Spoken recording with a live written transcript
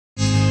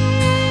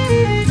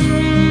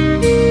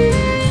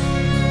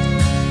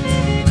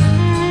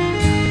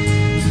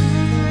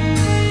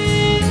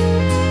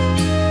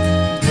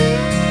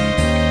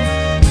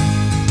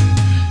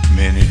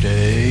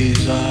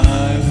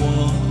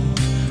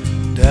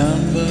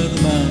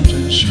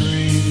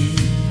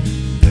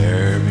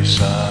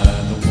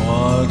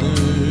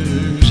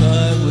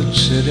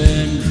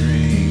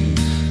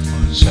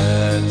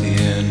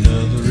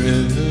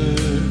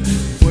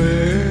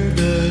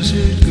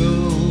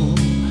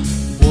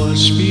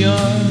What's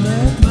beyond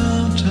that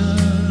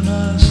mountain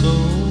I so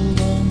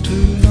long to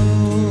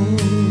know?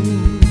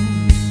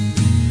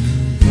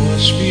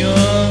 What's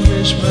beyond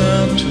this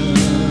mountain?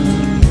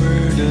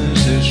 Where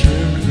does this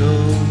river go?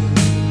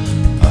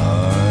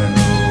 I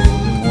know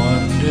that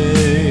one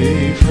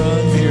day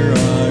from here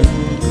I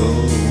will go.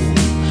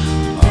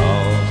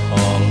 I'll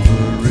follow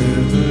the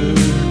river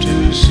to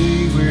see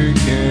where it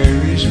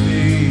carries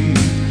me.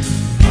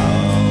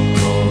 I'll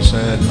cross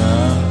that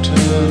mountain,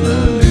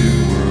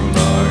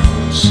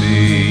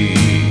 see.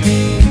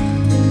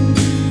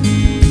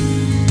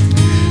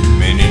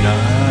 Many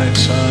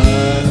nights I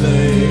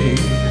lay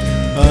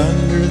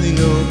under the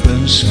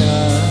open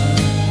sky,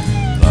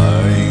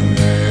 lying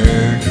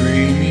there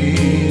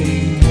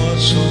dreaming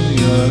what's on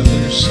the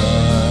other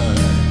side.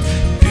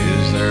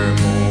 Is there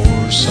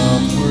more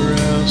somewhere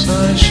else?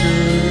 I'd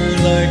sure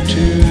like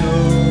to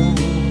know.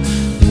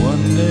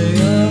 One day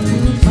I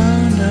will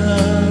find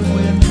out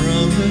when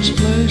from this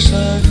place I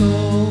go.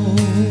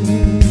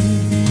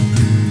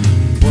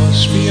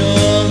 What's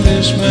beyond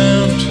this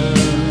mountain?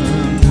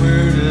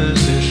 Where does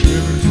this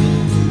river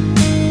flow?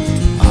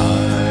 I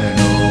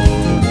know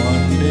that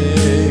one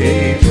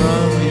day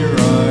from here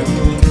I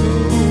will go.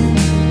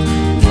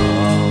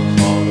 I'll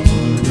follow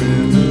the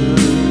river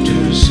to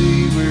see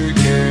where it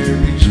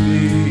carries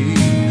me.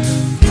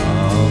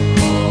 I'll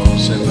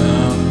cross a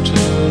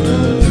mountain, a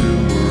new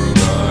world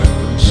I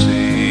will see.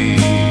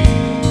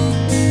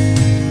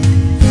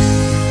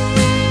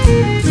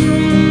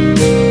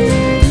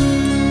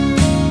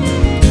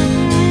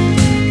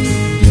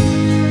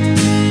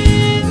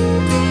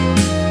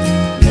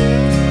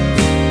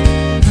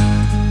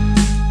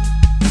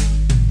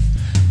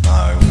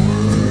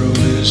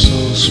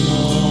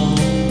 Small,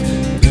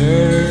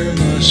 there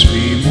must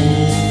be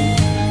more.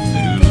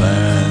 New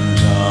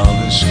lands I'll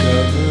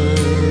discover,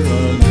 a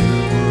new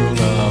world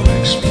I'll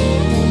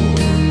explore.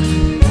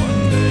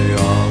 One day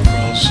I'll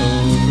cross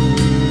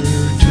over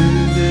to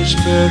this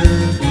better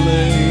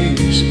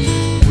place,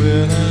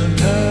 when I'm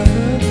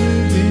tired of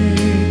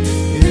living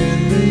in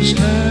this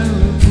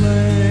narrow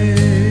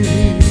place.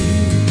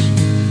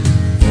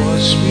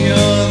 What's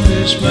beyond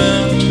this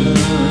mountain?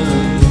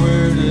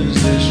 Where does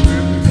this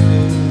river go?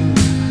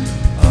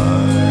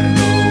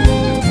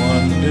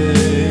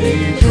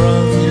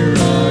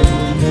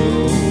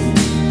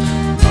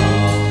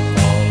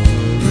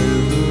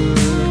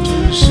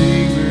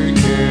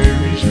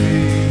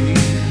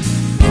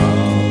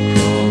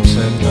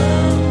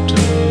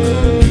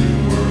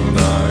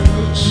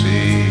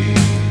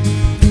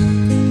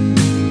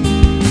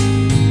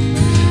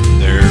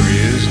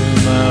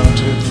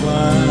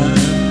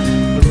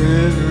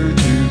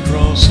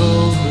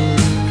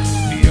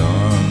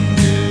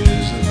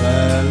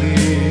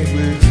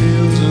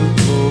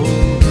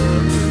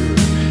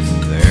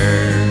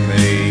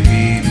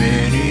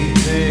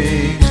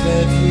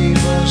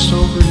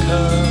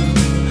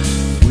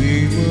 We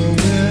will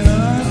win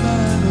our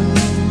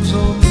battles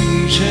over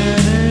each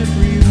and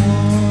every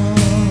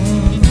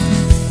one.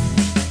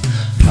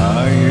 I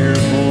hear a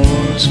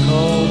voice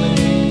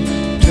calling,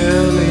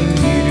 telling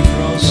me to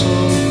cross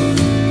over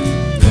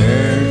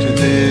there to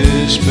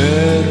this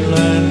better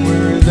land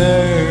where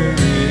there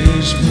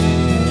is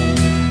more.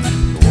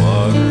 The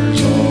waters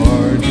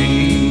are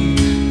deep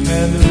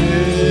and the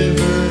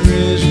river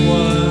is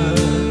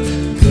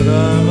wide, but I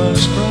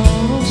must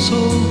cross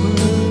over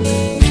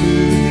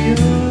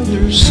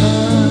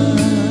side.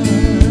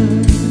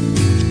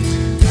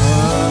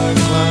 I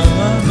climb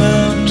my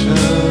mountain,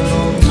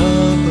 on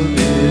top of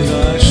it I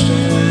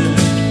stand.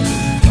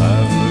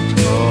 I've looked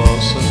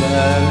across the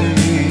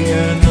valley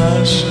and I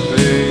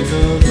survey